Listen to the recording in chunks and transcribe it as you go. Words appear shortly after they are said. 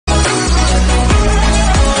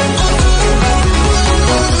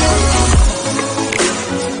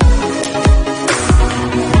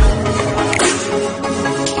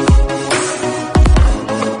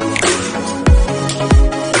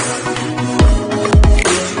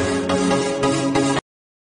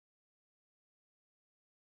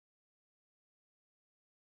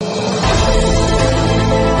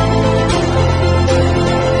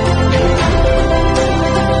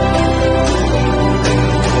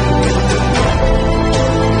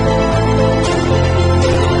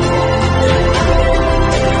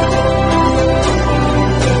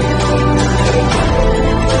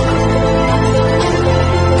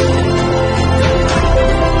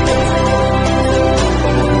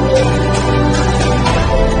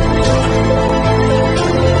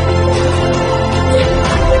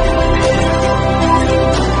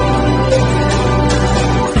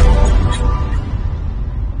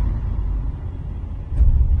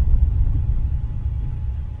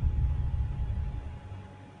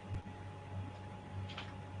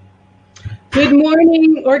Good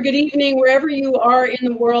morning or good evening, wherever you are in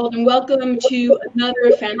the world, and welcome to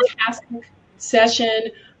another fantastic session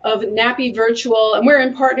of NATPE Virtual. And we're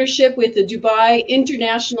in partnership with the Dubai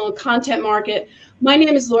International Content Market. My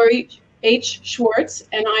name is Lori H. Schwartz,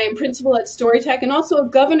 and I am principal at Storytech and also a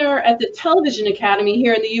governor at the Television Academy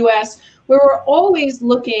here in the US, where we're always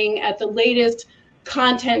looking at the latest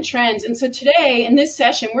content trends. And so today, in this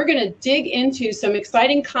session, we're going to dig into some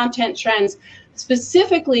exciting content trends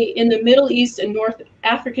specifically in the Middle East and North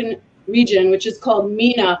African region, which is called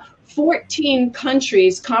MENA. 14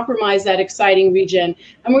 countries comprise that exciting region.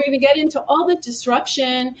 And we're going to get into all the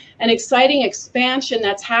disruption and exciting expansion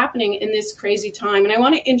that's happening in this crazy time. And I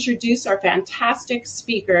want to introduce our fantastic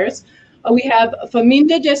speakers. We have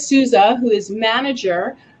Faminda de Souza, who is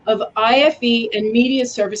manager of IFE and media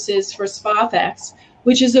services for Spafex,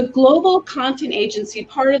 which is a global content agency,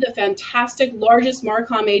 part of the fantastic largest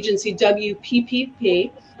Marcom agency,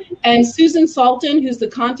 WPPP, and Susan Sultan, who's the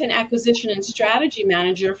content acquisition and strategy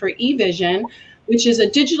manager for eVision, which is a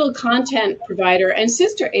digital content provider and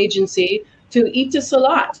sister agency to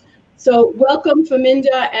Etisalat. So welcome,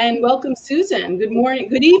 Faminda, and welcome, Susan. Good morning,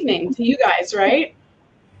 good evening to you guys, right?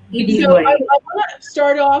 So I want to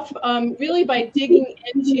start off really by digging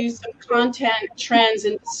into some content trends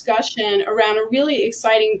and discussion around a really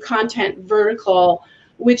exciting content vertical,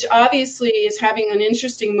 which obviously is having an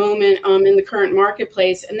interesting moment in the current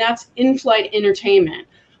marketplace, and that's in-flight entertainment,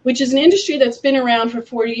 which is an industry that's been around for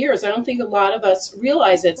 40 years. I don't think a lot of us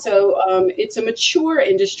realize it. So it's a mature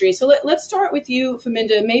industry. So let's start with you,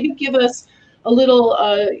 Faminda. Maybe give us a little,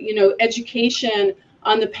 education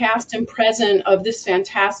on the past and present of this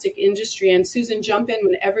fantastic industry. And Susan, jump in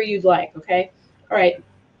whenever you'd like, okay? All right.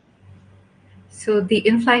 So the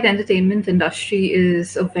in-flight entertainment industry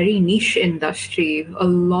is a very niche industry. A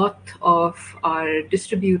lot of our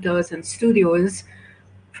distributors and studios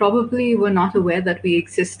probably were not aware that we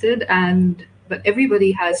existed, but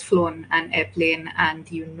everybody has flown an airplane,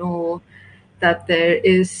 and you know that there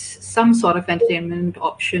is some sort of entertainment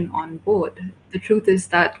option on board. The truth is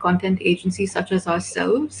that content agencies such as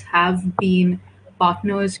ourselves have been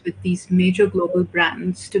partners with these major global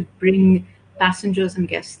brands to bring passengers and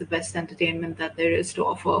guests the best entertainment that there is to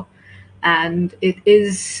offer. And it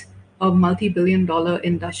is a multi-billion-dollar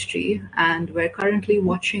industry, and we're currently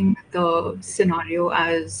watching the scenario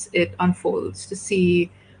as it unfolds to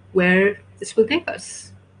see where this will take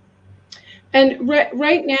us. And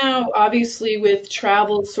right now, obviously, with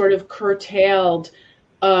travel sort of curtailed,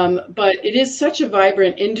 but it is such a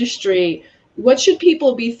vibrant industry. What should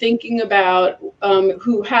people be thinking about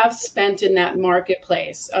who have spent in that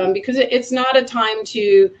marketplace? Because it's not a time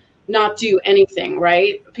to not do anything,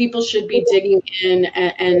 right? People should be digging in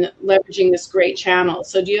and leveraging this great channel.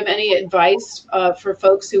 So do you have any advice for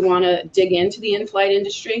folks who want to dig into the in-flight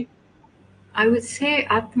industry? I would say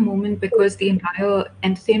at the moment, because the entire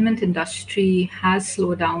entertainment industry has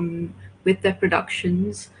slowed down with their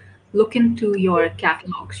productions, look into your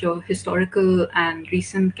catalogs, your historical and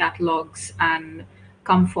recent catalogs, and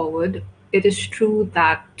come forward. It is true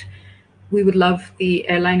that we would love the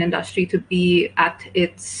airline industry to be at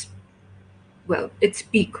its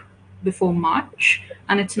peak before March,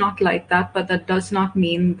 and it's not like that, but that does not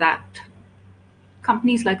mean that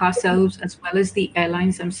companies like ourselves, as well as the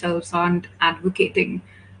airlines themselves, aren't advocating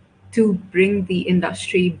to bring the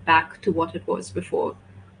industry back to what it was before.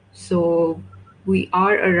 So we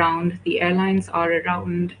are around, the airlines are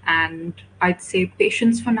around, and I'd say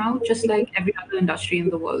patience for now, just like every other industry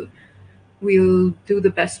in the world. We'll do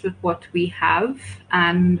the best with what we have,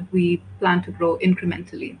 and we plan to grow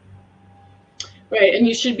incrementally. Right, and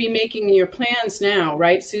you should be making your plans now,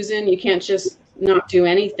 right, Susan? You can't just not do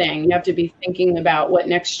anything. You have to be thinking about what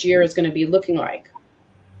next year is going to be looking like.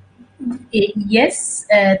 Yes,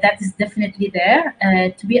 that is definitely there.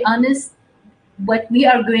 To be honest, what we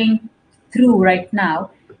are going through right now,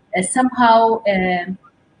 somehow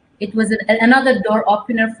it was another door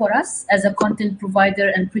opener for us as a content provider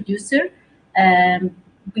and producer.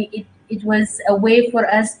 It was a way for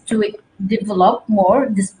us to develop more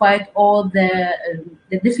despite all the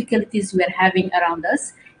difficulties we're having around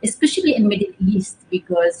us, especially in Middle East,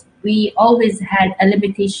 because we always had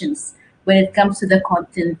limitations when it comes to the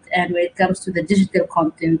content and when it comes to the digital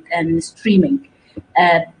content and streaming.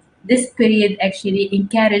 This period actually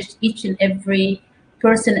encouraged each and every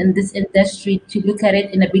person in this industry to look at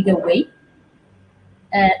it in a bigger way.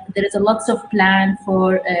 There is a lots of plan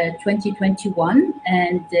for 2021,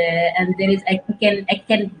 and there is I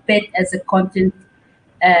can bet as a content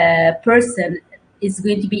person is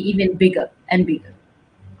going to be even bigger and bigger.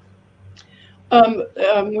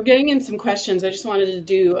 We're getting in some questions. I just wanted to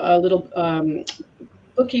do a little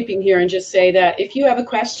bookkeeping here and just say that if you have a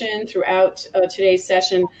question throughout today's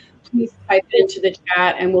session, please type it into the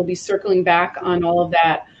chat, and we'll be circling back on all of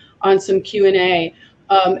that on some Q&A.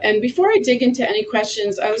 And before I dig into any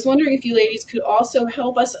questions, I was wondering if you ladies could also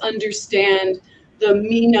help us understand the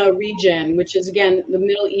MENA region, which is, again, the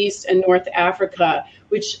Middle East and North Africa,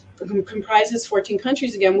 which comprises 14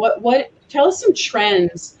 countries again. Tell us some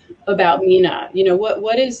trends about MENA. You know,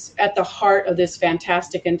 what is at the heart of this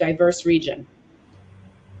fantastic and diverse region?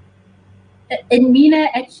 In MENA,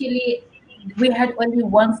 actually, we had only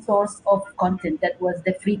one source of content, that was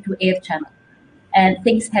the free-to-air channel. And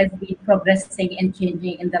things have been progressing and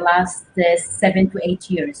changing in the last 7 to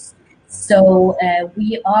 8 years. So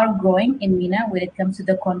we are growing in MENA when it comes to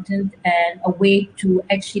the content and a way to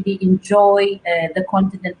actually enjoy the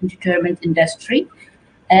content and entertainment industry.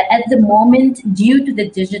 At the moment, due to the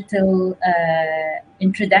digital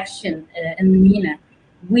introduction in MENA,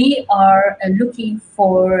 we are looking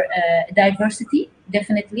for diversity,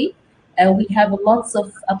 definitely. We have lots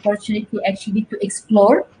of opportunity actually to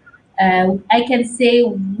explore. I can say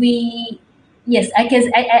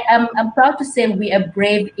I'm proud to say we are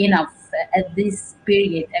brave enough at this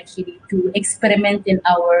period actually to experiment in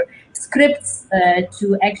our scripts,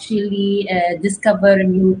 to actually discover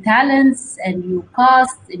new talents and new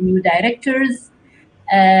casts and new directors.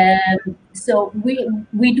 So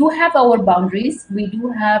we do have our boundaries, we do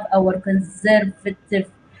have our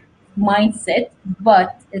conservative mindset,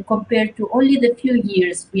 but compared to only the few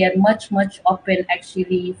years, we are much open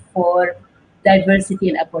actually for diversity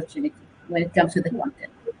and opportunity when it comes to the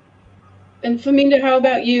content. And Faminda, how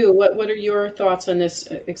about you? What are your thoughts on this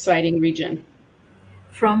exciting region?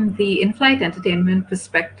 From the in-flight entertainment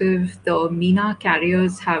perspective, the MENA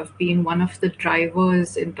carriers have been one of the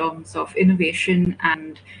drivers in terms of innovation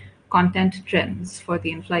and content trends for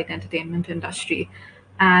the in-flight entertainment industry.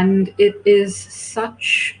 And it is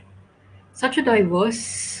such a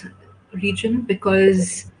diverse region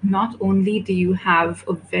because not only do you have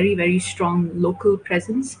a very strong local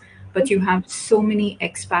presence, but you have so many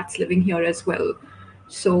expats living here as well.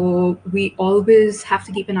 So we always have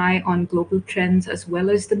to keep an eye on global trends as well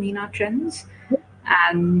as the MENA trends,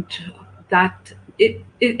 and that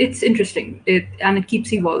it's interesting, and it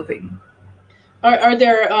keeps evolving. Are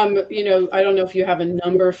there, you know, I don't know if you have a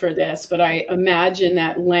number for this, but I imagine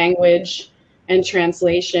that language and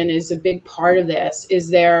translation is a big part of this. Is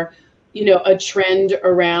there, you know, a trend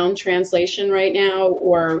around translation right now,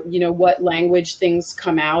 or, you know, what language things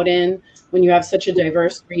come out in when you have such a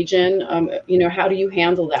diverse region? You know, how do you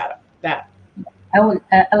handle that? I will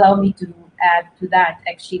allow me to add to that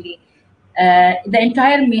actually. The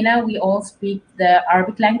entire MENA, we all speak the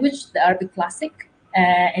Arabic language, the Arabic Classic.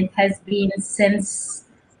 It has been since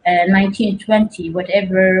 1920.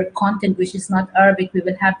 Whatever content which is not Arabic, we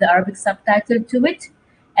will have the Arabic subtitle to it,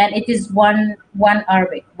 and it is one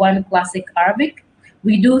Arabic, one classic Arabic.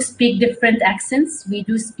 We do speak different accents. We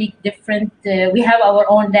do speak different. We have our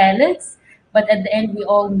own dialects, but at the end, we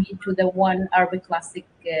all meet to the one Arabic classic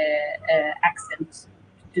accent.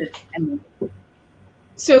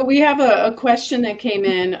 So we have a question that came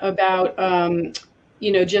in about,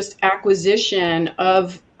 you know, just acquisition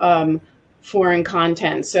of foreign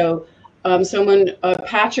content. So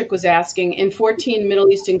Patrick was asking, in 14 Middle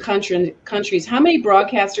Eastern countries, how many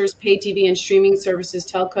broadcasters, pay TV and streaming services,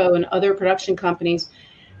 telco, and other production companies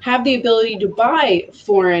have the ability to buy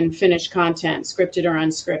foreign finished content, scripted or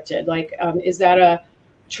unscripted? Like, is that a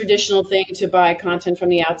traditional thing to buy content from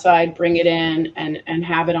the outside, bring it in, and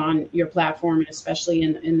have it on your platform, especially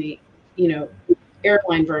in the, you know,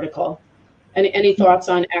 airline vertical? Any thoughts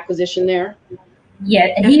on acquisition there?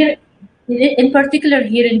 Yeah, here in particular,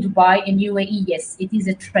 here in Dubai, in UAE, yes, it is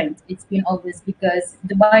a trend. It's been always, because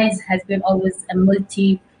Dubai has been always a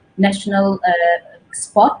multinational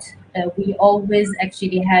spot. We always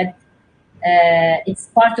actually had, it's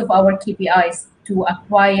part of our KPIs to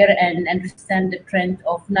acquire and understand the trend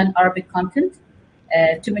of non-Arabic content,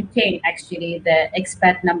 to maintain actually the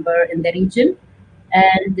expat number in the region,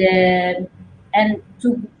 and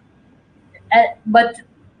to but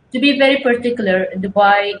to be very particular,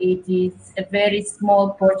 Dubai, it is a very small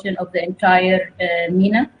portion of the entire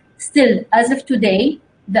MENA. Still, as of today,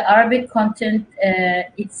 the Arabic content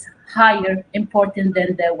it's higher important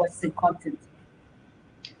than the Western content.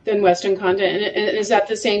 Than Western content, and is that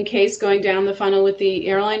the same case going down the funnel with the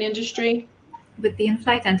airline industry? With the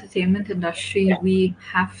in-flight entertainment industry, we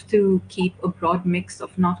have to keep a broad mix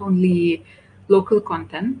of not only local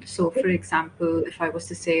content. So, for example, if I was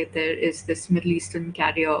to say there is this Middle Eastern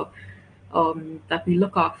carrier that we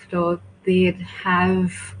look after, they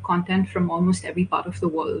have content from almost every part of the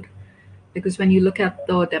world. because when you look at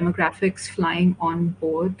the demographics flying on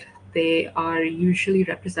board, they are usually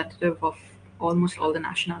representative of almost all the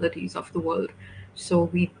nationalities of the world. So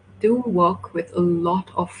we do work with a lot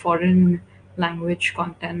of foreign language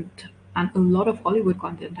content and a lot of Hollywood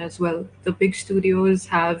content as well. The big studios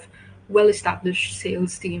have well established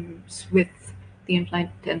sales teams with the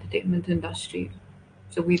in-flight entertainment industry.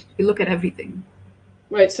 So we look at everything.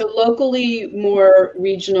 Right, so locally more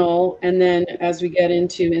regional, and then as we get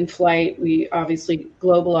into in-flight, we obviously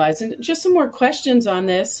globalize. And just some more questions on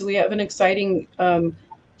this. We have an exciting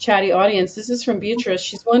chatty audience. This is from Beatrice.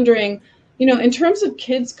 She's wondering, in terms of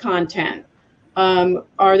kids content,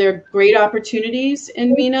 are there great opportunities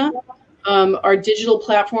in MENA? Are digital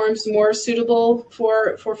platforms more suitable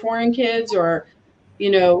for foreign kids, or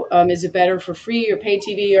is it better for free or pay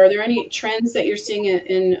TV? Are there any trends that you're seeing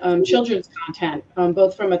in children's content,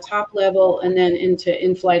 both from a top level and then into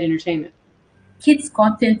in-flight entertainment? Kids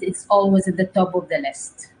content is always at the top of the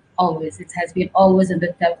list. Always, it has been always at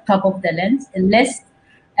the top of the list.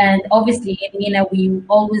 And obviously, in MENA, we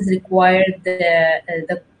always require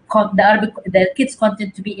the kids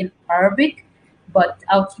content to be in Arabic. But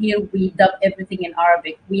out here, we dub everything in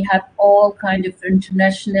Arabic. We have all kind of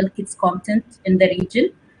international kids content in the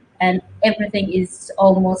region, and everything is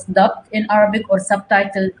almost dubbed in Arabic or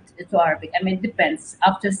subtitled to Arabic. I mean, it depends.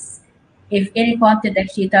 If any content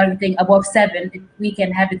actually targeting above 7, we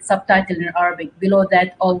can have it subtitled in Arabic. Below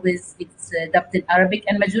that, always it's dubbed in Arabic.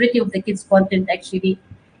 And majority of the kids content actually,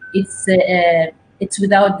 it's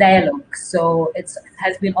without dialogue, so it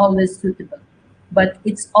has been always suitable. But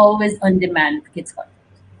it's always on demand kids content.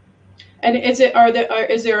 And is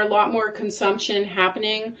there a lot more consumption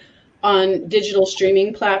happening on digital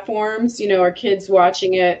streaming platforms? Are kids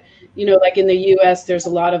watching it? Like in the US, there's a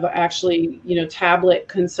lot of actually, tablet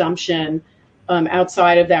consumption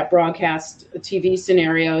outside of that broadcast TV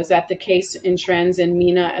scenario. Is that the case in trends in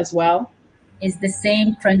MENA as well? It's the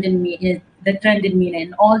same trend in MENA. The trend in MENA,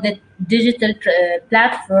 in all the digital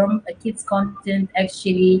platform, kids content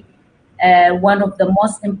actually one of the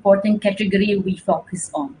most important category we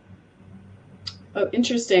focus on. Oh,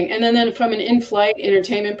 interesting. And then from an in-flight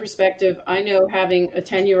entertainment perspective, I know having a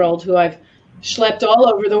 10-year-old who I've schlepped all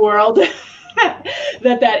over the world,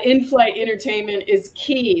 that in-flight entertainment is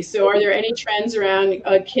key. So are there any trends around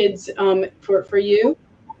kids for you?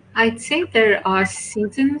 I'd say there are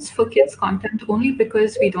seasons for kids content only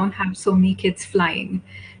because we don't have so many kids flying.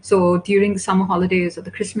 So during the summer holidays or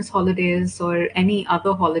the Christmas holidays or any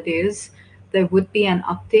other holidays, there would be an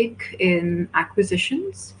uptick in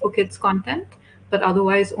acquisitions for kids content, but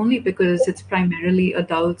otherwise only because it's primarily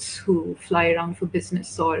adults who fly around for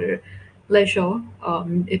business or leisure.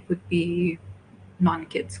 It would be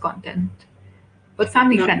non-kids content, but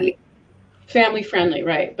family friendly. Family friendly,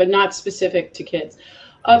 right, but not specific to kids.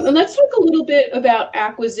 And let's talk a little bit about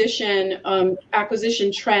acquisition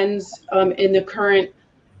trends in the current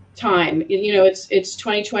time. It's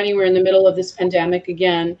 2020. We're in the middle of this pandemic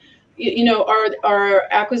again. Are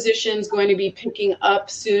acquisitions going to be picking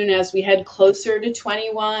up soon as we head closer to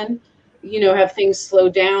 21? Have things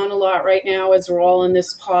slowed down a lot right now as we're all in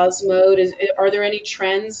this pause mode? Are there any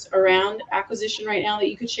trends around acquisition right now that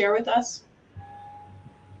you could share with us?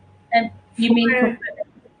 And you mean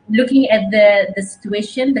looking at the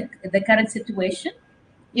situation, the current situation?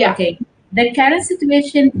 Yeah. Okay. The current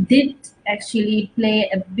situation did actually play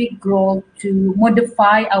a big role to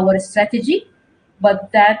modify our strategy,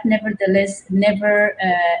 but that nevertheless never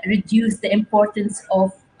reduced the importance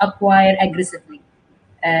of acquire aggressively.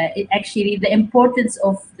 The importance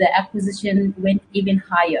of the acquisition went even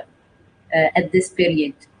higher at this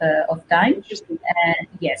period of time.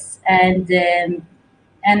 Yes,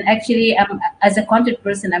 and actually, as a content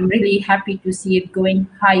person, I'm really happy to see it going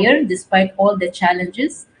higher despite all the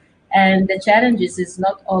challenges. And the challenges is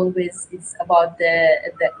not always it's about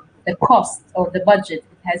the cost or the budget.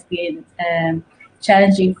 It has been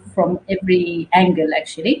challenging from every angle,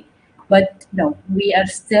 actually. But no, we are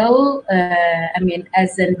still,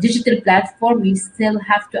 as a digital platform, we still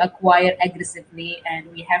have to acquire aggressively, and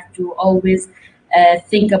we have to always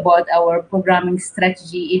think about our programming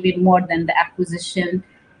strategy even more than the acquisition.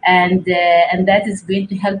 And that is going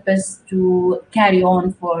to help us to carry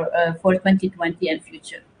on for 2020 and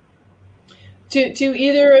future. Do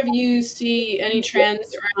either of you see any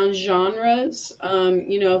trends around genres?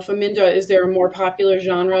 Faminda, is there more popular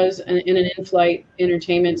genres in an in-flight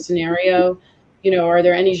entertainment scenario? Are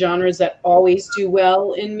there any genres that always do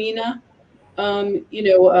well in MENA?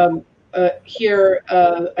 Here,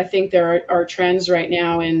 I think there are trends right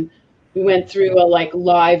now, and we went through a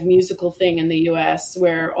live musical thing in the US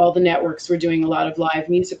where all the networks were doing a lot of live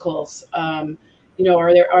musicals.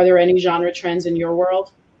 are there any genre trends in your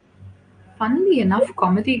world? Funnily enough,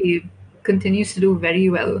 comedy continues to do very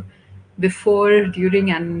well before,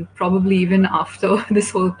 during, and probably even after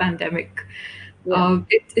this whole pandemic. Yeah.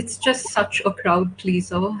 It's just such a crowd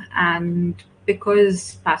pleaser, and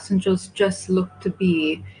because passengers just look to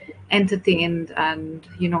be entertained and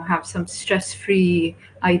have some stress-free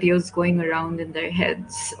ideas going around in their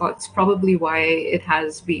heads, it's probably why it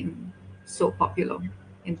has been so popular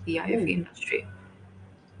in the IFE industry.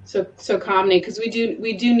 So comedy, because we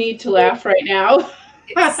do need to laugh right now.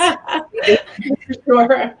 Yes, we do. For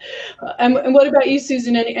sure. And what about you,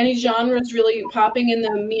 Susan? Any genres really popping in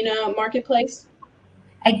the MENA marketplace?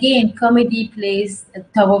 Again, comedy plays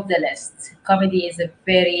top of the list. Comedy is a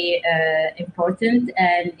very important,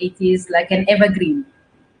 and it is like an evergreen.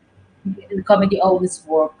 Comedy always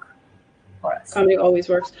work for us. Comedy always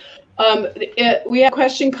works. We have a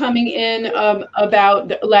question coming in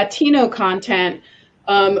about Latino content,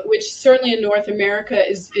 which certainly in North America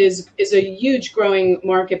is a huge growing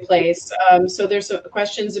marketplace. So there's some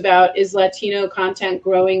questions about, is Latino content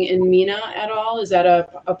growing in MENA at all? Is that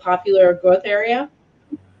a popular growth area?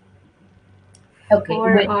 Okay,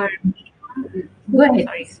 For our go ahead.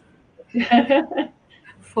 sorry.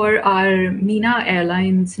 For our MENA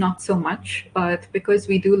airlines, not so much, but because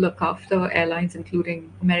we do look after airlines,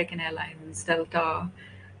 including American Airlines, Delta,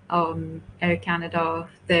 Air Canada,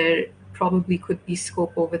 there probably could be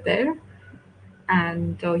scope over there.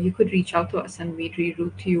 And you could reach out to us and we'd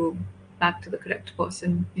reroute you back to the correct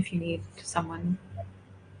person if you need someone.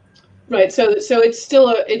 Right. So it's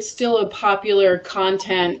still a popular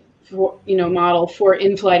content model for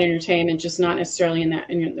in-flight entertainment, just not necessarily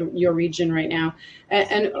in your region right now.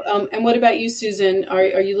 And what about you, Susan?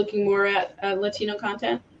 Are you looking more at Latino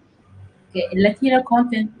content? Okay, Latino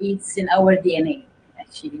content is in our DNA.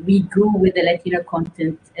 Actually, we grew with the Latino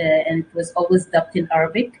content, and it was always dubbed in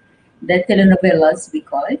Arabic, the telenovelas we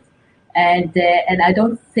call it, and I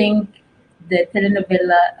don't think the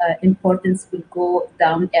telenovela importance will go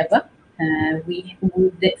down ever.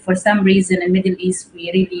 For some reason in Middle East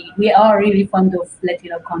we are really fond of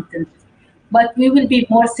Latino content, but we will be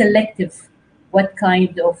more selective what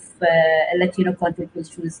kind of Latino content we'll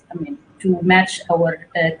choose. I mean, to match our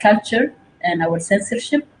culture and our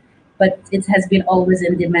censorship, but it has been always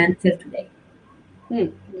in demand till today.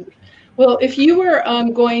 Well, if you were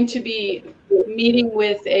going to be meeting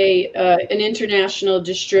with an international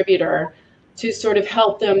distributor to sort of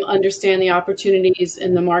help them understand the opportunities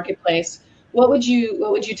in the marketplace, what would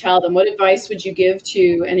you tell them? What advice would you give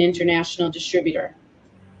to an international distributor?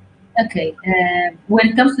 Okay, when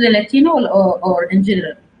it comes to the Latino or in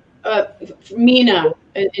general? MENA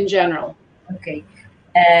in general. Okay.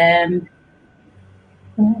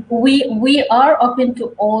 We are open to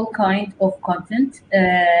all kind of content,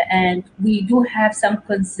 and we do have some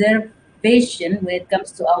conservation when it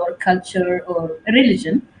comes to our culture or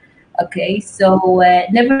religion. Okay, so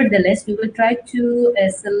nevertheless, we will try to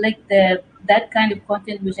select that kind of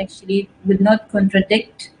content which actually will not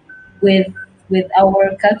contradict with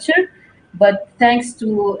our culture. But thanks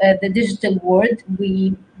to the digital world,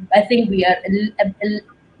 I think we are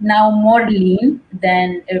now more lean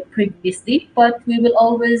than previously, but we will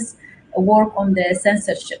always work on the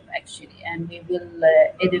censorship actually, and we will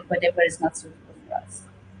edit whatever is not suitable for us.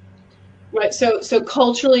 Right. So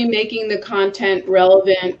culturally making the content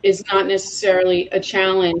relevant is not necessarily a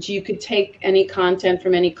challenge. You could take any content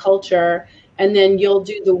from any culture, and then you'll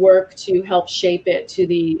do the work to help shape it to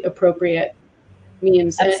the appropriate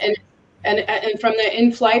means. And from the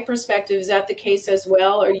in-flight perspective, is that the case as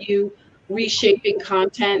well? Are you reshaping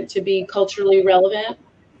content to be culturally relevant?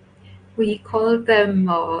 We call them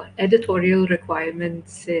editorial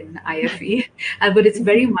requirements in IFE, but it's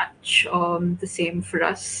very much the same for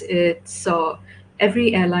us. It's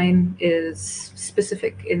every airline is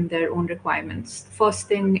specific in their own requirements. The first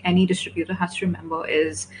thing any distributor has to remember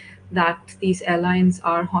is that these airlines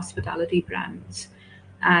are hospitality brands,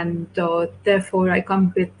 and therefore I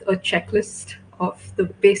come with a checklist of the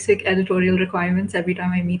basic editorial requirements every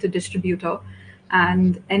time I meet a distributor.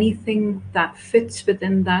 And anything that fits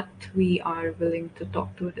within that, we are willing to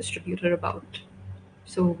talk to a distributor about.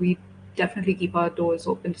 So we definitely keep our doors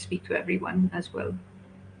open to speak to everyone as well.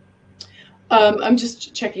 I'm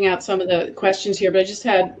just checking out some of the questions here, but I just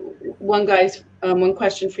had one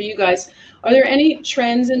question for you guys. Are there any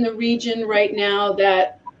trends in the region right now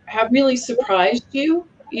that have really surprised you?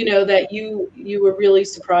 That you were really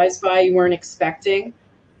surprised by, you weren't expecting,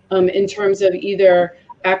 in terms of either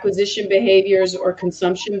acquisition behaviors or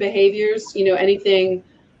consumption behaviors, anything,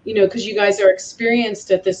 because you guys are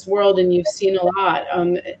experienced at this world and you've seen a lot.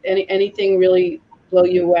 Anything really blow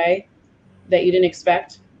you away that you didn't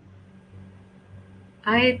expect?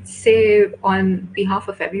 I'd say on behalf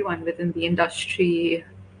of everyone within the industry,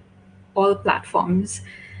 all platforms,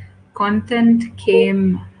 content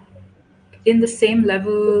came in the same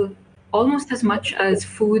level, almost as much as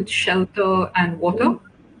food, shelter, and water.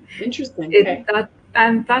 Interesting. It, Okay.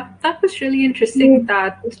 that was really interesting.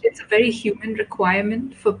 That it's a very human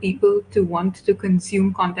requirement for people to want to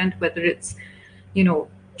consume content, whether it's,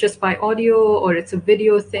 just by audio, or it's a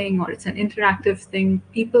video thing, or it's an interactive thing.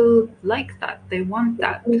 People like that. They want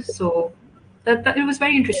that. So that it was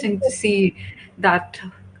very interesting to see that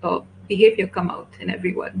behavior come out in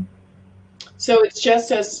everyone. So it's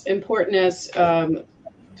just as important as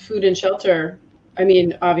food and shelter. I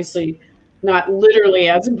mean, obviously, not literally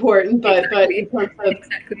as important, but in terms of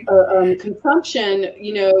Exactly. consumption,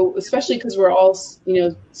 especially because we're all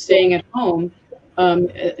staying at home,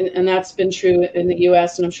 and that's been true in the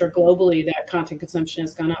U.S. and I'm sure globally that content consumption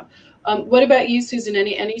has gone up. What about you, Susan?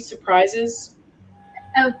 Any surprises?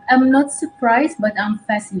 I'm not surprised, but I'm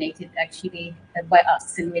fascinated actually by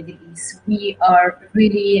us in Middle East. We are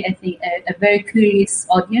really, I think, a very curious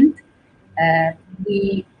audience. Uh,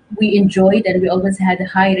 we we enjoyed and we always had a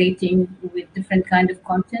high rating with different kind of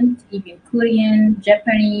content, even Korean,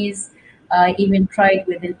 Japanese. Even tried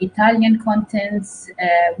with an Italian contents.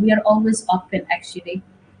 We are always open actually,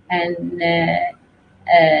 and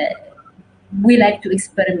we like to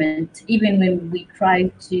experiment. Even when we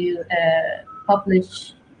try to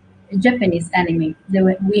publish Japanese anime,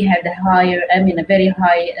 we had a very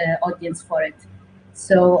high audience for it.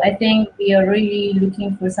 So I think we are really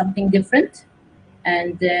looking for something different,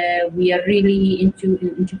 and we are really into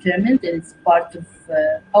entertainment, and it's part of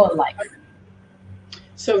our life.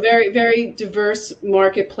 So very, very diverse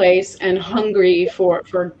marketplace and hungry for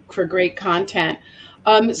great content.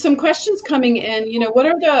 Some questions coming in. What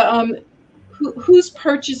are the who's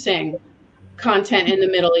purchasing content in the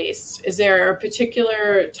Middle East? Is there a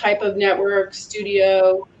particular type of network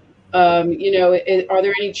studio? Are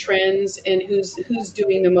there any trends in who's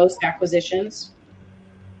doing the most acquisitions?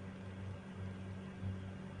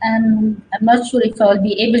 I'm not sure if I'll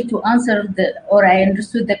be able to answer or I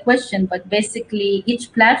understood the question, but basically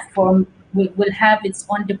each platform will have its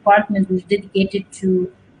own department which is dedicated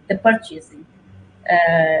to the purchasing.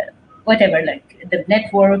 Whatever, like the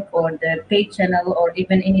network or the pay channel or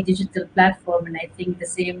even any digital platform, and I think the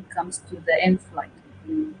same comes to the end flight.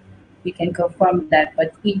 We can confirm that,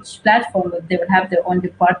 but each platform, they will have their own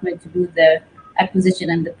department to do the acquisition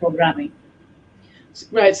and the programming.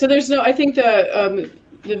 Right. So there's no. I think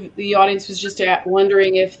the audience was just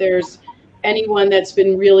wondering if there's anyone that's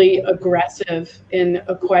been really aggressive in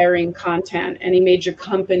acquiring content, any major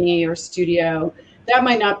company or studio. That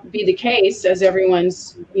might not be the case, as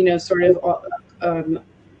everyone's sort of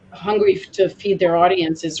hungry to feed their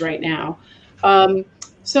audiences right now.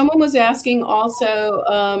 Someone was asking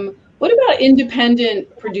also, what about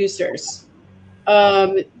independent producers?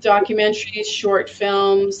 Documentaries, short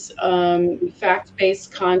films,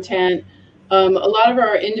 fact-based content. A lot of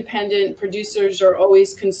our independent producers are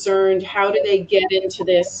always concerned, how do they get into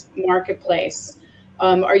this marketplace?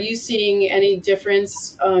 Are you seeing any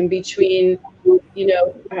difference between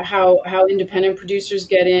how independent producers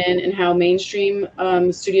get in and how mainstream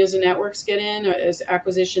studios and networks get in? Is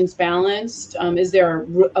acquisitions balanced? Is there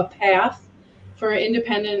a path for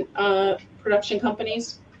independent production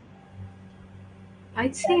companies?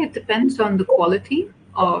 I'd say it depends on the quality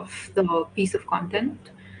of the piece of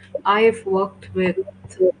content. I've worked with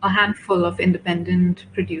a handful of independent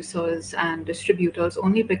producers and distributors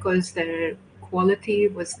only because their quality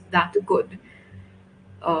was that good.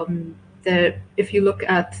 If you look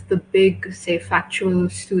at the big, say, factual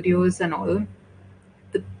studios and all,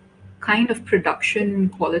 the kind of production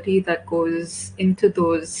quality that goes into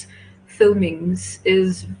those filmings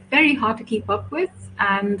is very hard to keep up with,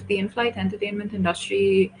 and the in-flight entertainment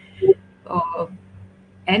industry uh,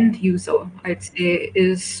 end user, I'd say,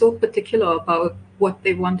 is so particular about what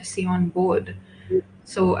they want to see on board.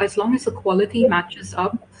 So as long as the quality matches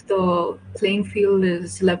up, the playing field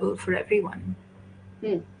is level for everyone.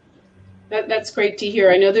 That's great to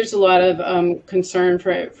hear. I know there's a lot of concern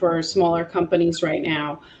for smaller companies right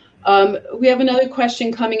now. We have another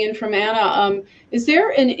question coming in from Anna. Is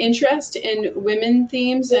there an interest in women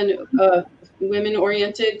themes and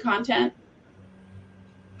women-oriented content?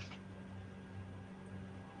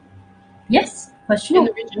 Yes, for In sure.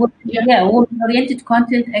 the region? Yeah. Yeah, women-oriented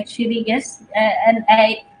content actually, yes. And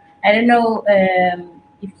I don't know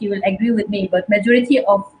if you will agree with me, but majority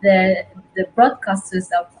of the broadcasters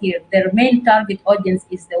out here, their main target audience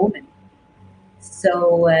is the women.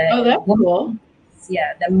 So Oh, that's cool.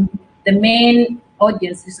 yeah, the main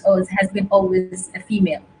audience has been always a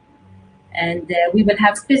female, and we will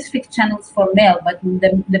have specific channels for male, but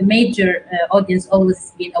the major audience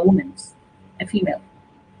always been a woman, a female.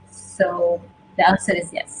 So the answer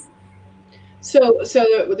is yes. So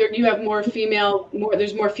there you have more female,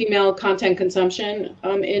 there's more female content consumption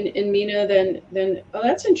in MENA than oh,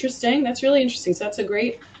 that's interesting. That's really interesting. So that's a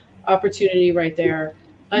great opportunity right there.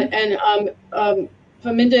 And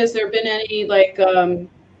Faminda, has there been any like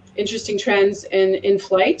interesting trends in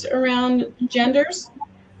flight around genders?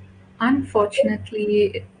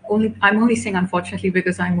 Unfortunately, I'm only saying unfortunately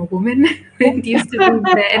because I'm a woman. It used to be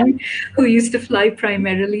men who used to fly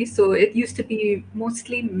primarily, so it used to be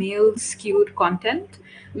mostly male skewed content,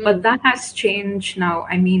 but that has changed now.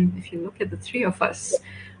 I mean, if you look at the three of us,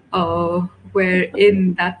 we're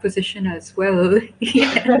in that position as well.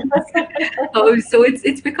 Yes. So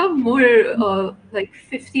it's become more like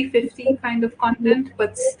 50-50 kind of content,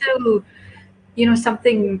 but still,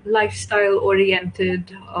 something lifestyle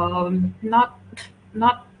oriented, not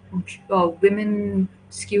women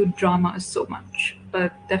skewed dramas so much,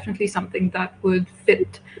 but definitely something that would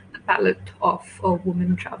fit the palette of a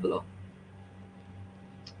woman traveler.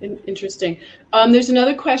 Interesting. There's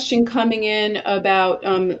another question coming in about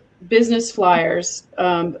business flyers,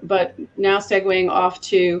 but now segueing off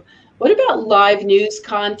to what about live news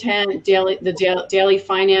content, daily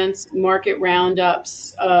finance market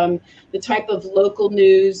roundups, the type of local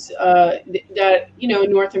news that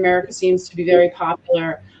in North America seems to be very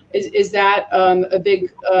popular. Is that a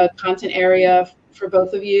big content area for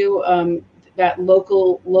both of you? That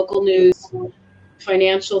local news,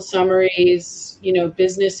 financial summaries,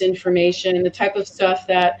 business information, the type of stuff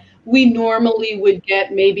that we normally would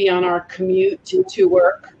get maybe on our commute to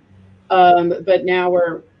work, but now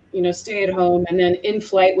we're stay at home, and then in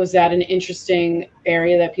flight, was that an interesting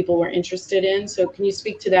area that people were interested in? So can you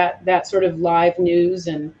speak to that sort of live news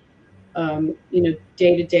and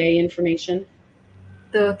day-to-day information?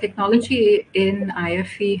 The technology in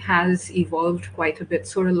IFE has evolved quite a bit,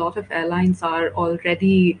 so a lot of airlines are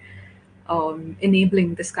already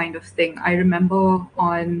enabling this kind of thing. I remember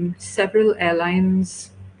on several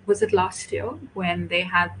airlines, was it last year, when they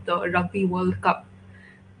had the Rugby World Cup,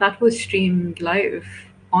 that was streamed live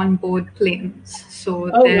on board planes. So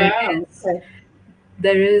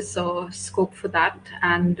there is a scope for that,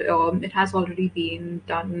 and it has already been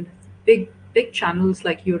done. Big channels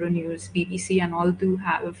like Euronews, BBC, and all do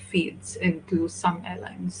have feeds into some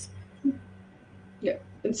airlines. Yeah.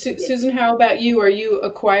 And Susan, how about you? Are you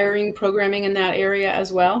acquiring programming in that area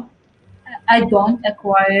as well? I don't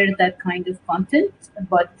acquire that kind of content,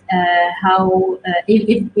 but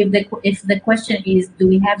if the question is, do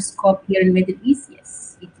we have scope here in Middle East?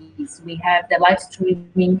 Yes, it is. We have the live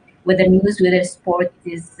streaming, whether news, whether sport,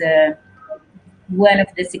 is one of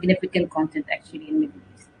the significant content actually in Middle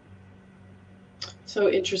East. So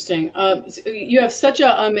interesting. You have such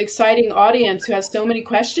a exciting audience who has so many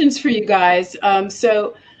questions for you guys.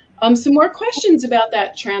 So some more questions about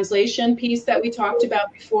that translation piece that we talked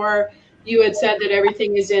about before. You had said that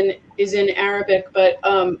everything is in Arabic, but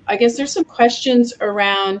I guess there's some questions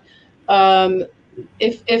around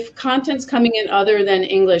if content's coming in other than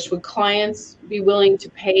English, would clients be willing to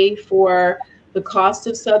pay for the cost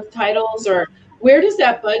of subtitles, or where does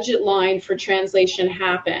that budget line for translation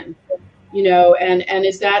happen? And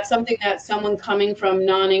is that something that someone coming from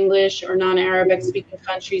non-English or non-Arabic speaking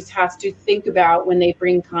countries has to think about when they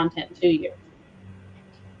bring content to you?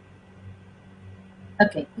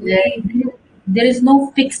 Okay, there is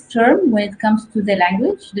no fixed term when it comes to the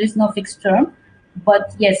language. There is no fixed term,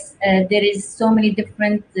 but yes, there is so many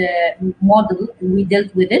different models. We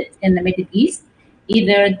dealt with it in the Middle East.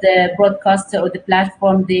 Either the broadcaster or the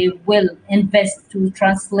platform, they will invest to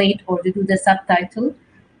translate or to do the subtitle,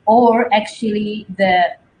 or actually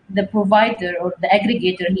the provider or the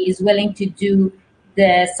aggregator, he is willing to do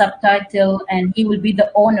the subtitle, and he will be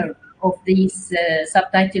the owner of these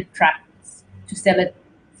subtitle tracks to sell it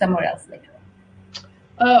somewhere else later.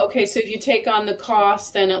 Oh, okay. So if you take on the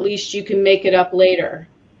cost, then at least you can make it up later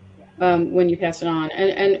when you pass it on.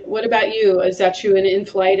 And what about you? Is that true in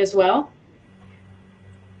in-flight as well?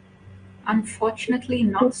 Unfortunately,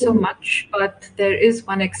 not so much, but there is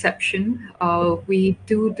one exception. We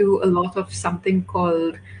do a lot of something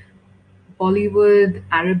called Bollywood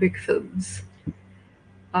Arabic films.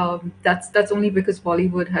 That's only because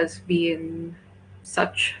Bollywood has been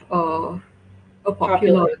such a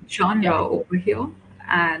popular genre over here,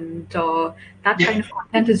 and that kind of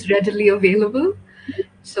content is readily available,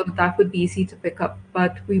 so that would be easy to pick up.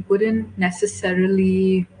 But we wouldn't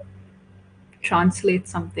necessarily translate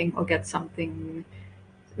something or get something,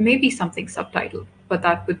 maybe something subtitled, but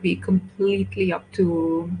that would be completely up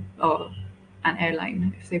to an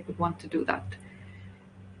airline if they would want to do that.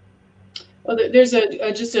 Well, there's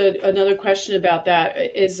another question about that.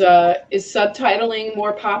 Is subtitling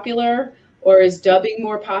more popular, or is dubbing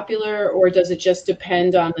more popular, or does it just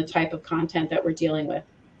depend on the type of content that we're dealing with?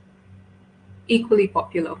 Equally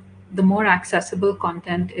popular. The more accessible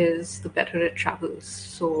content is, the better it travels.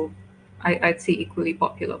 So I'd say equally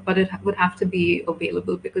popular, but it would have to be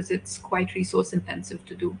available because it's quite resource intensive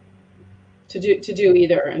to do. To do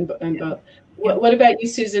either and both. What about you,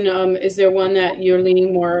 Susan? Is there one that you're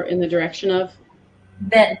leaning more in the direction of?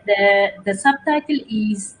 The subtitle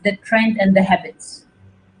is the trend and the habits.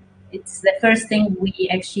 It's the first thing we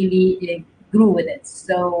actually grew with it.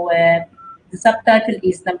 So the subtitle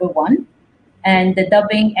is number one, and the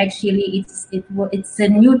dubbing actually it's a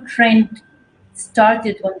new trend.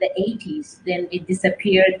 Started on the 80s, then it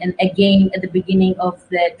disappeared, and again at the beginning of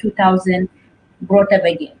the 2000 brought up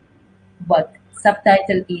again. But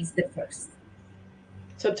subtitle is the first.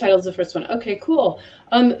 Subtitle is the first one. Okay, cool.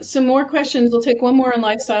 Some more questions. We'll take one more on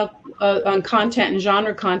lifestyle, on content and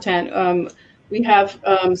genre content. We have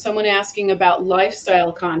someone asking about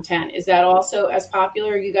lifestyle content. Is that also as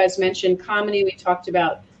popular? You guys mentioned comedy. We talked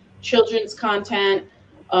about children's content,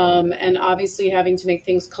 and obviously having to make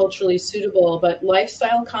things culturally suitable. But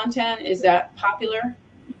lifestyle content, is that popular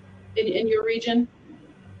in your region?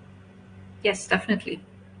 Yes, definitely.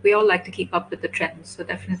 We all like to keep up with the trends, so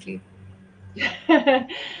definitely.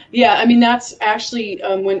 Yeah, I mean, that's actually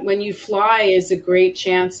when you fly is a great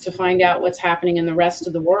chance to find out what's happening in the rest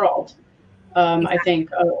of the world. I think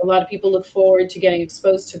a lot of people look forward to getting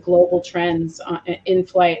exposed to global trends in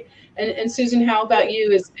flight. And Susan, how about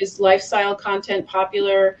you? Is lifestyle content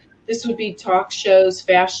popular? This would be talk shows,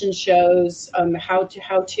 fashion shows,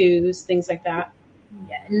 how-tos, things like that.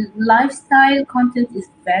 Yeah, lifestyle content is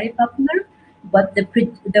very popular, but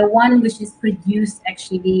the one which is produced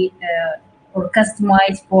actually or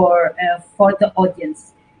customized for the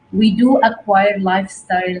audience. We do acquire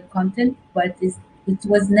lifestyle content, but it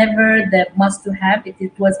was never the must to have.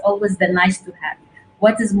 It was always the nice to have.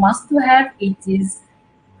 What is must to have? It is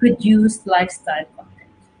produced lifestyle content.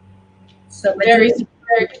 So Very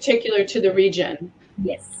particular to the region.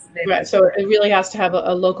 yes. Right, so it really has to have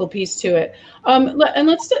a local piece to it. And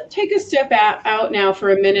let's take a step out now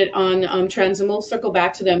for a minute on trends, and we'll circle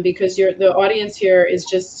back to them because the audience here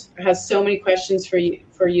has so many questions for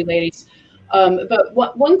you ladies. But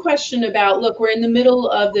one question about, look, we're in the middle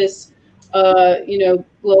of this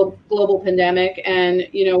global pandemic, and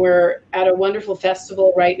we're at a wonderful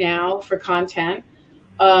festival right now for content.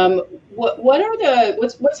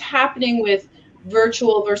 What's happening with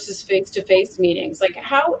virtual versus face-to-face meetings? Like,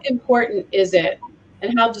 how important is it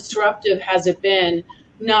and how disruptive has it been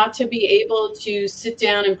not to be able to sit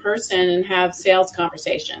down in person and have sales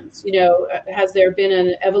conversations? Has there been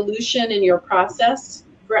an evolution in your process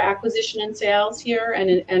for acquisition and sales here,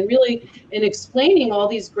 and really in explaining all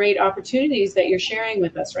these great opportunities that you're sharing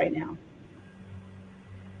with us right now?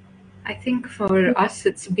 I think for us,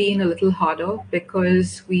 it's been a little harder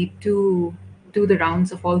because we do the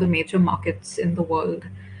rounds of all the major markets in the world.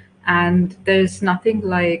 And there's nothing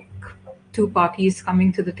like two parties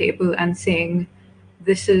coming to the table and saying,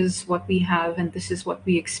 this is what we have and this is what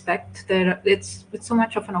we expect. It's so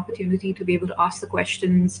much of an opportunity to be able to ask the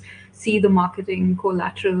questions, see the marketing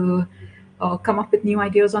collateral, come up with new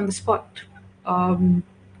ideas on the spot.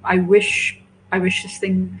 I wish this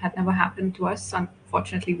thing had never happened to us.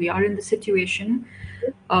 Unfortunately, we are in the situation.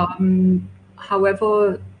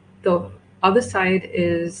 However, the other side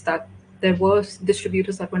is that there were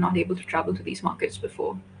distributors that were not able to travel to these markets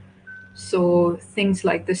before. So things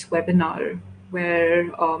like this webinar, where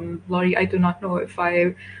Laurie, I do not know if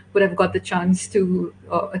I would have got the chance to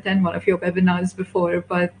attend one of your webinars before,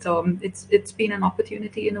 but it's been an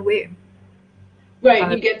opportunity in a way. Right,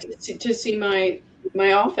 you get to see my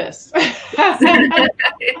office.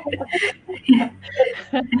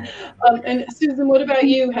 And Susan, what about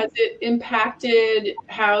you? Has it impacted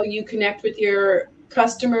how you connect with your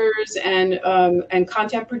customers and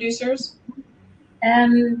content producers?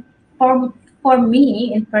 For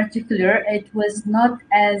me in particular, it was not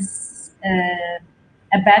as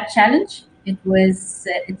a bad challenge. It's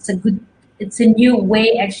a new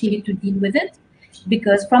way actually to deal with it,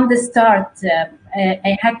 because from the start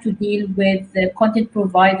I had to deal with content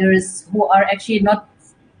providers who are actually not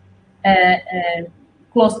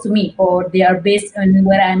close to me, or they are based on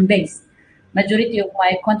where I'm based. Majority of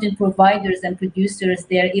my content providers and producers,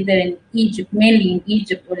 they are either in Egypt, mainly in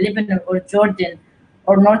Egypt or Lebanon or Jordan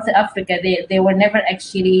or North Africa. They were never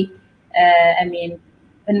actually,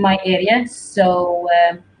 in my area. So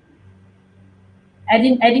I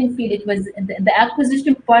didn't feel it was the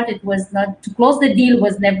acquisition part. It was not to close the deal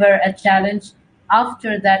was never a challenge.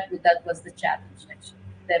 After that, that was the challenge actually.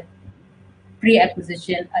 The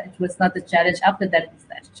pre-acquisition, it was not the challenge. After that, it was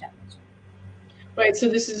that challenge. Right, so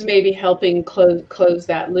this is maybe helping close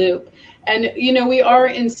that loop. And we are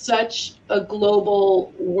in such a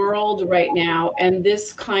global world right now, and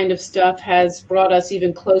this kind of stuff has brought us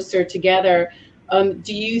even closer together.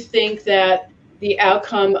 Do you think that the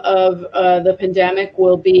outcome of the pandemic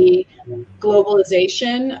will be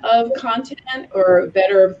globalization of content or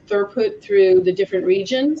better throughput through the different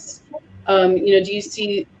regions? Do you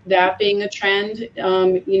see that being a trend?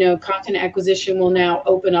 Content acquisition will now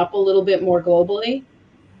open up a little bit more globally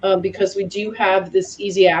because we do have this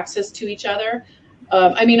easy access to each other.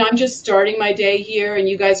 I'm just starting my day here, and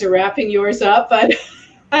you guys are wrapping yours up, but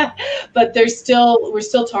but we're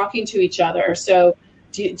still talking to each other. So,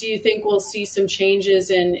 do you think we'll see some changes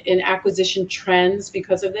in acquisition trends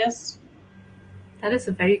because of this? That is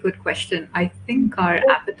a very good question. I think our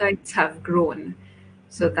appetites have grown.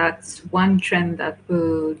 So that's one trend that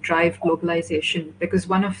will drive globalization, because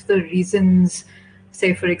one of the reasons,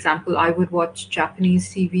 say, for example, I would watch Japanese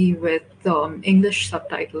TV with English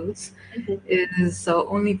subtitles is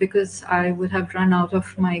only because I would have run out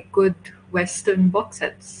of my good Western box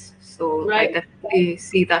sets. So I Right. definitely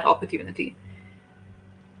see that opportunity.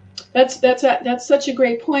 That's such a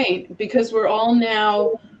great point, because we're all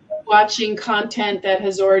now watching content that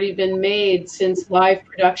has already been made, since live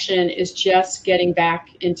production is just getting back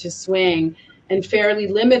into swing and fairly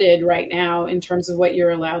limited right now in terms of what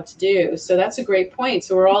you're allowed to do. So that's a great point.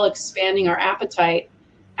 So we're all expanding our appetite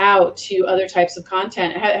out to other types of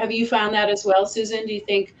content. Have you found that as well, Susan? Do you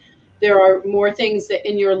think there are more things that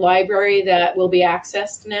in your library that will be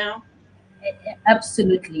accessed now?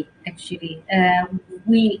 Absolutely, actually,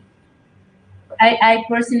 I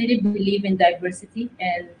personally believe in diversity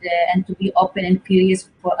and to be open and curious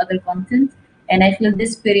for other content. And I feel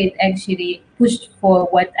this period actually pushed for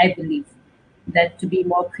what I believe, that to be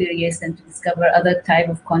more curious and to discover other type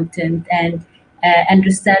of content and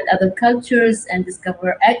understand other cultures and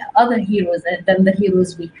discover other heroes than the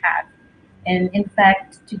heroes we have. And in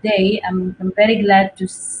fact, today I'm very glad to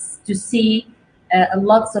see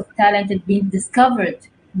lots of talent being discovered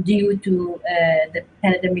due to the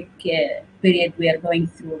pandemic period we are going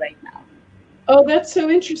through right now. Oh, that's so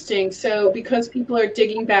interesting. So because people are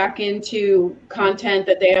digging back into content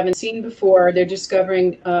that they haven't seen before, they're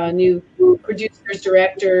discovering new producers,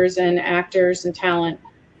 directors, and actors and talent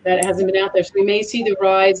that hasn't been out there. So we may see the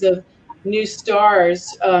rise of new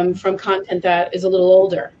stars from content that is a little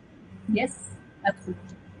older. Yes,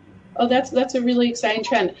 absolutely. Oh, that's a really exciting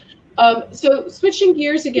trend. So switching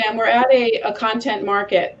gears again, we're at a content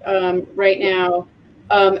market right now,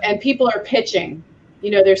 and people are pitching.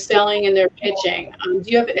 They're selling and they're pitching. Do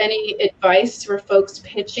you have any advice for folks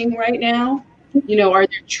pitching right now? Are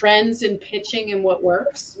there trends in pitching and what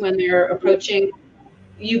works when they're approaching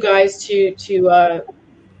you guys to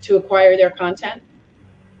acquire their content?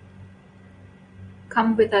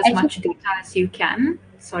 Come with as I much data as you can.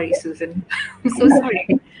 Sorry, Susan. I'm so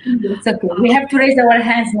sorry. It's okay. We have to raise our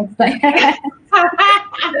hands next time.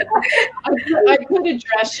 I could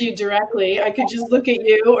address you directly. I could just look at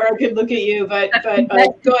you, or I could look at you. But go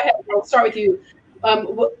ahead. I'll start with you.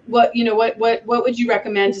 What would you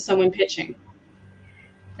recommend to someone pitching?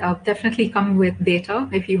 Definitely come with data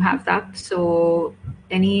if you have that. So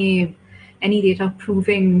any data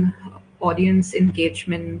proving audience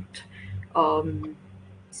engagement.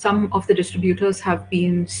 Some of the distributors have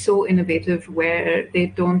been so innovative where they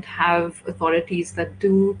don't have authorities that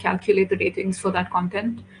do calculate the ratings for that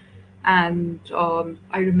content. And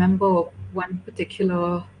I remember one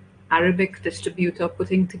particular Arabic distributor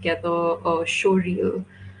putting together a show reel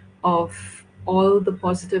of all the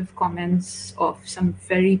positive comments of some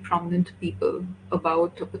very prominent people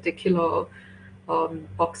about a particular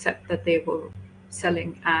box set that they were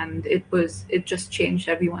selling, and it just changed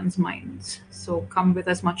everyone's minds. So come with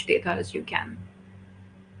as much data as you can.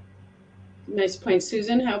 Nice point.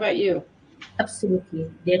 Susan, how about you?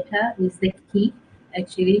 Absolutely. Data is the key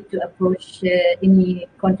actually to approach any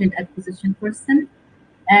content acquisition person.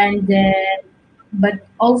 And but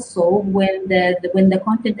also when the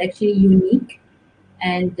content actually unique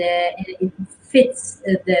and it fits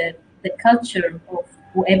the culture of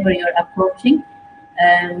whoever you're approaching,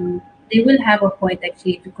 they will have a point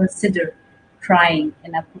actually to consider trying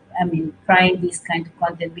trying this kind of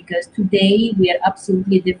content, because today we are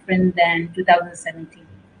absolutely different than 2017.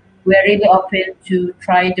 We are really open to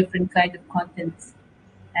try different kind of contents,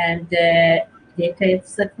 and data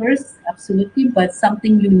is at first absolutely, but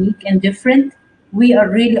something unique and different we are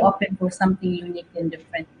really open for something unique and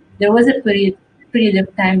different. There was a period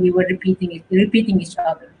of time we were repeating each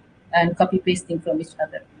other and copy pasting from each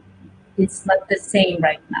other. It's not the same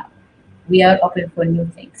right now. We are open for new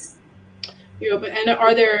things. And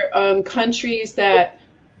are there countries that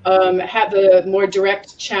have a more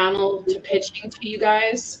direct channel to pitching to you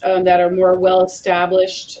guys that are more well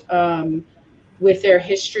established with their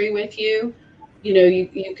history with you? You know,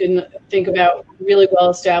 you can think about really well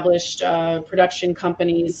established production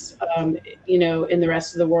companies, you know, in the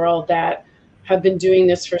rest of the world that have been doing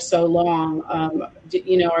this for so long.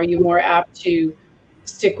 You know, are you more apt to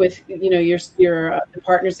stick with, you know, your the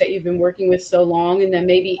partners that you've been working with so long, and then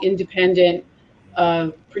maybe independent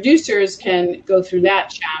producers can go through that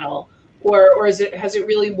channel, or has it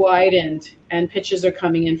really widened and pitches are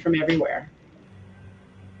coming in from everywhere?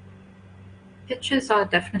 Pitches are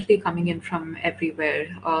definitely coming in from everywhere.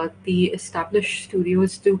 The established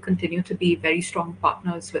studios do continue to be very strong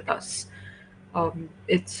partners with us.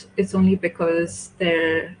 It's only because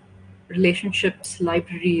their relationships,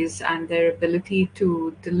 libraries, and their ability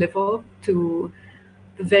to deliver to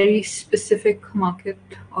the very specific market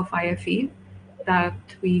of IFE that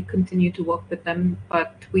we continue to work with them.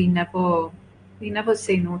 But we never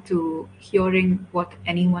say no to hearing what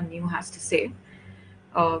anyone new has to say.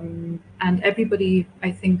 And everybody,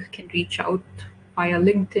 I think, can reach out via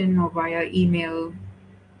LinkedIn or via email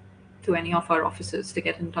to any of our offices to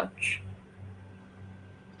get in touch.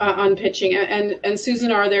 On pitching. And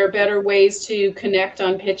Susan, are there better ways to connect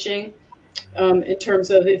on pitching in terms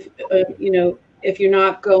of if, you know, if you're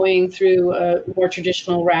not going through a more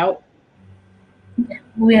traditional route?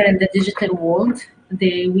 We are in the digital world.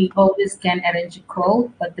 We always can arrange a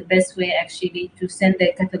call, but the best way actually to send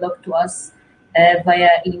the catalog to us via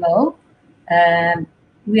email.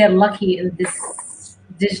 We are lucky in this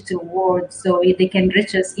digital world, so they can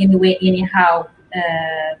reach us anyway, anyhow.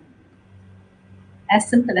 As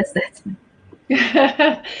simple as that.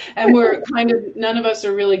 And we're kind of, none of us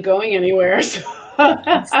are really going anywhere. So,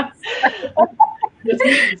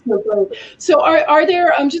 so are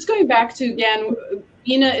there, I'm just going back to, again,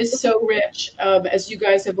 MENA is so rich, as you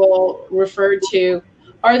guys have all referred to.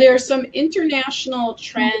 Are there some international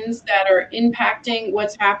trends that are impacting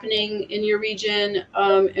what's happening in your region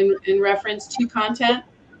in reference to content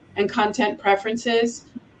and content preferences?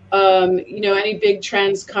 You know, any big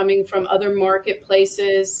trends coming from other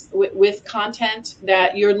marketplaces with content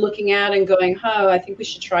that you're looking at and going, oh, I think we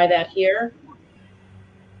should try that here?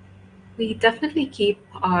 We definitely keep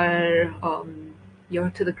our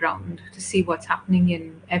ear to the ground to see what's happening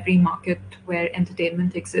in every market where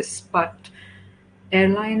entertainment exists, but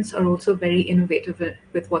airlines are also very innovative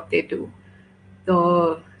with what they do.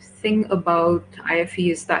 The thing about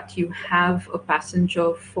IFE is that you have a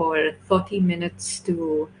passenger for 30 minutes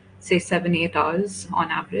to say 7-8 hours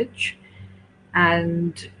on average,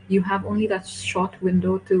 and you have only that short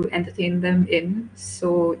window to entertain them in,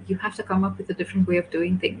 so you have to come up with a different way of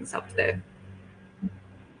doing things up there.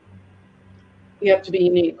 You have to be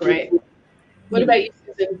unique, right? What about you,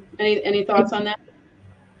 Susan? Any thoughts on that?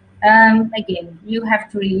 Again, you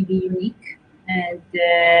have to really be unique, and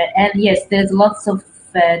yes, there's lots of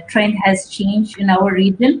trend has changed in our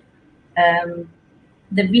region. The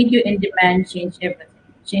video in demand changed everything,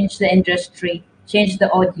 changed the industry, changed the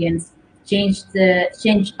audience, changed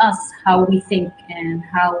us how we think and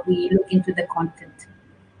how we look into the content.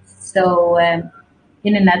 So,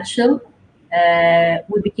 in a nutshell,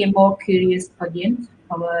 we became more curious audience.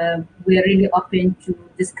 We are really open to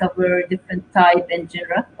discover different type and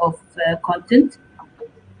genre of content.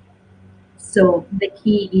 So the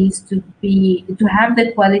key is to have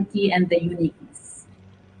the quality and the uniqueness.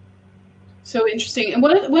 So interesting. And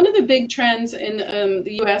one of the big trends in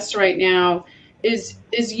the U.S. right now is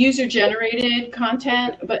user generated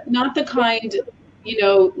content, but not the kind, you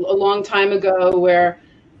know, a long time ago where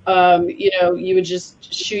you know, you would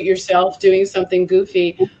just shoot yourself doing something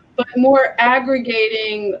goofy, but more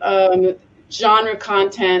aggregating genre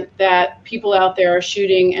content that people out there are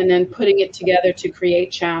shooting and then putting it together to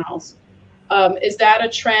create channels. Is that a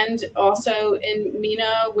trend also in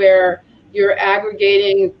MENA where you're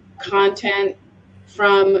aggregating content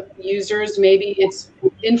from users? Maybe it's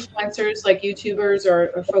influencers like YouTubers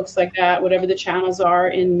or folks like that, whatever the channels are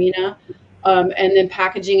in MENA, and then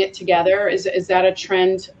packaging it together. Is that a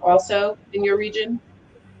trend also in your region?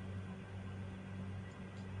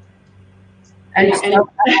 Susan,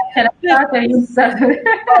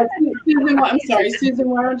 I'm sorry, Susan,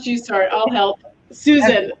 why don't you start? I'll help.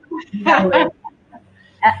 Susan. I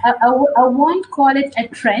won't call it a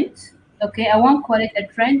trend. Okay, I won't call it a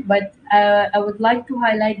trend, but I would like to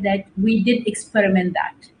highlight that we did experiment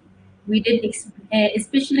that. We did,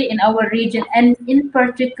 especially in our region, and in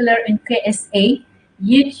particular in KSA,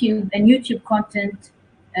 YouTube and YouTube content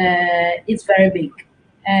is very big,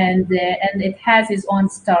 and it has its own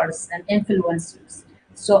stars and influencers.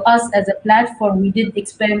 So us as a platform, we did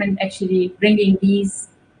experiment actually bringing these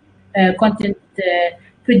content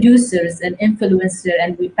producers and influencer,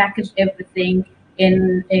 and we packaged everything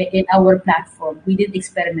in our platform. We did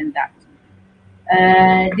experiment that.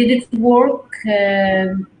 Did it work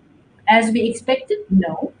as we expected?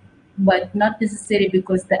 No, but not necessarily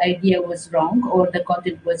because the idea was wrong or the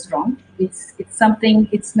content was wrong. It's something.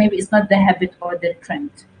 It's maybe it's not the habit or the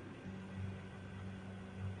trend.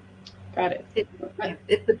 Got it.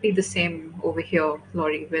 It would be the same over here,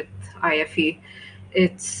 Laurie, with IFE.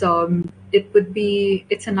 It's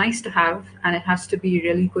it's a nice to have, and it has to be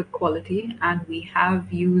really good quality. And we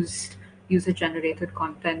have used user generated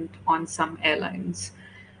content on some airlines.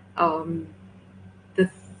 The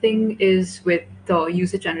thing is with the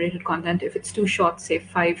user generated content, if it's too short, say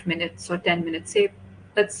 5 minutes or 10 minutes, say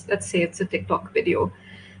let's say it's a TikTok video,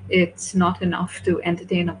 it's not enough to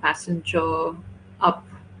entertain a passenger up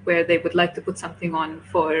where they would like to put something on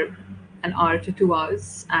for an hour to 2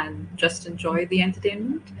 hours and just enjoy the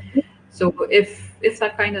entertainment. So if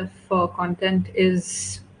that kind of content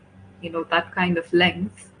is, that kind of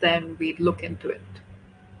length, then we'd look into it.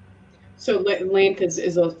 So length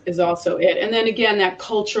is also it, and then again that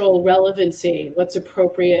cultural relevancy, what's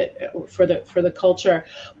appropriate for the culture.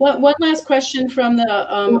 One last question from the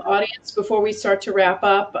audience before we start to wrap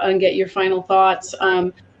up and get your final thoughts.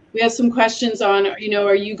 We have some questions on,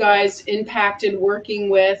 are you guys impacted working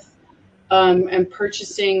with and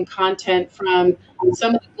purchasing content from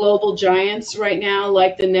some of the global giants right now,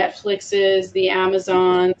 like the Netflixes, the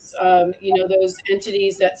Amazons, those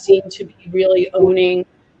entities that seem to be really owning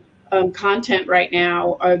content right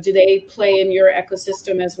now? Do they play in your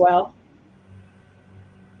ecosystem as well?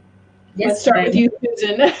 Yes, let's start with you,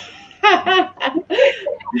 Susan.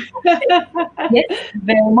 Yes,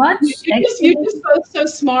 very much. You're just both so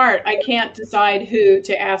smart. I can't decide who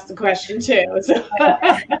to ask the question to. So.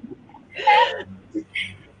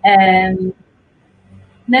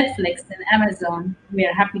 Netflix and Amazon, we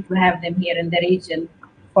are happy to have them here in the region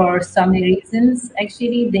for some reasons.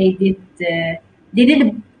 Actually, they did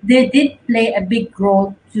play a big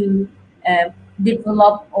role to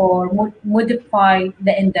develop or modify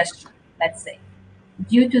the industry, let's say.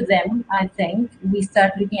 Due to them, I think we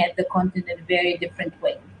start looking at the content in a very different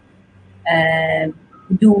way.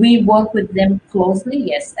 Do we work with them closely?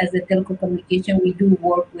 Yes, as a telco communication, we do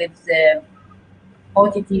work with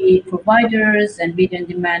OTT providers and video on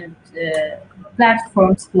demand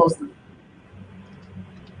platforms closely.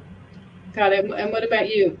 Got it. And what about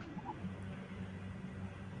you?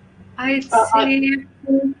 I'd say. Are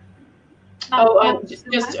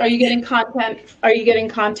you getting content? Are you getting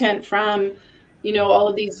content from, all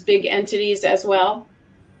of these big entities as well?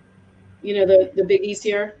 The biggies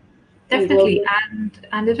here. Definitely,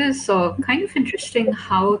 and it is kind of interesting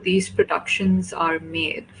how these productions are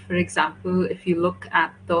made. For example, if you look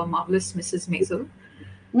at the Marvelous Mrs. Maisel,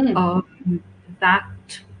 that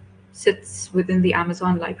sits within the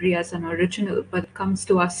Amazon library as an original, but comes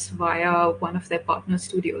to us via one of their partner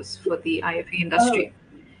studios for the IFA industry. Oh,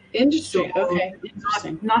 interesting. So okay,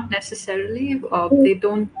 interesting. Not necessarily. They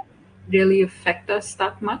don't really affect us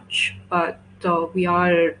that much, but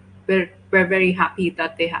we're very happy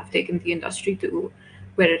that they have taken the industry to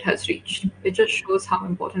where it has reached. It just shows how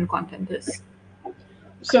important content is.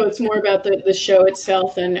 So it's more about the show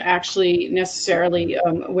itself than actually necessarily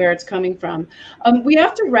where it's coming from. We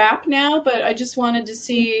have to wrap now, but I just wanted to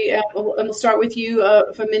see, and we'll start with you,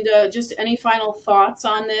 Faminda, just any final thoughts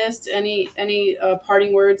on this, any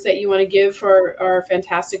parting words that you want to give for our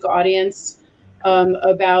fantastic audience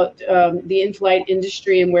about the in-flight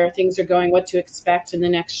industry and where things are going, what to expect in the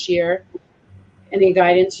next year? Any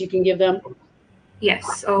guidance you can give them?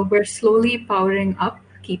 Yes, we're slowly powering up,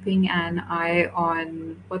 keeping an eye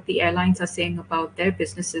on what the airlines are saying about their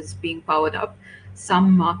businesses being powered up.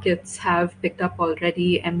 Some markets have picked up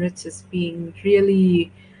already. Emirates is being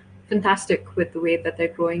really fantastic with the way that they're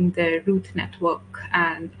growing their route network,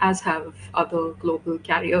 and as have other global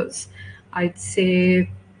carriers. I'd say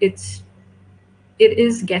it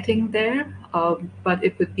is getting there, but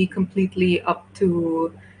it would be completely up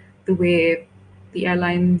to the way the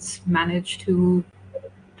airlines manage to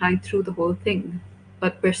tide through the whole thing.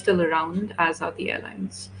 But we're still around, as are the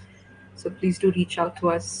airlines. So please do reach out to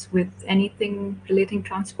us with anything relating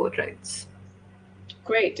transport rights.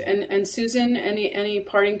 Great. And Susan, any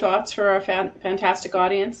parting thoughts for our fantastic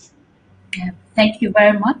audience? Thank you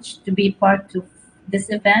very much to be part of this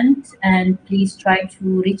event, and please try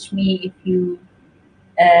to reach me if you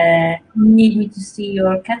need me to see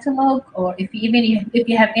your catalog, or if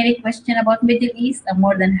you have any question about Middle East, I'm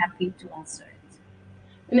more than happy to answer it.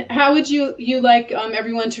 And how would you like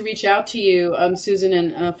everyone to reach out to you, Susan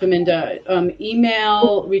and Faminda?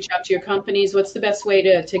 Email, reach out to your companies. What's the best way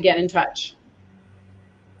to get in touch?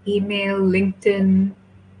 Email, LinkedIn.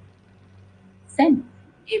 Send.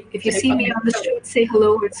 If you see me on the street, say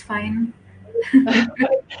hello. It's fine.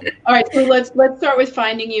 All right, so let's start with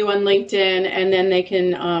finding you on LinkedIn, and then they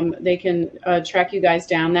can track you guys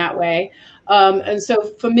down that way. And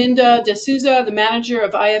so Faminda de Souza, the manager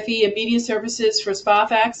of IFE and media services for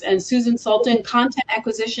Spafax, and Susan Sultan, content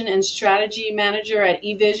acquisition and strategy manager at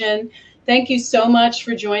eVision. Thank you so much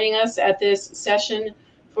for joining us at this session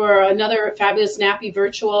for another fabulous NAPPE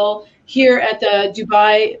virtual here at the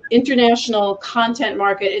Dubai International Content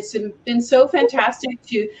Market. It's been so fantastic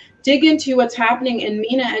to dig into what's happening in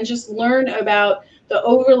MENA and just learn about the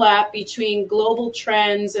overlap between global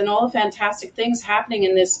trends and all the fantastic things happening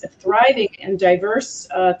in this thriving and diverse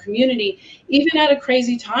community, even at a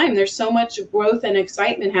crazy time. There's so much growth and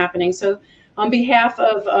excitement happening. So on behalf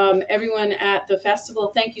of everyone at the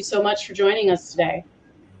festival, thank you so much for joining us today.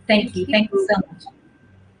 Thank you. Thank you so much.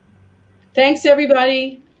 Thanks,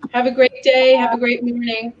 everybody. Have a great day. Have a great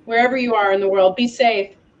morning, wherever you are in the world. Be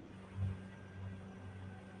safe.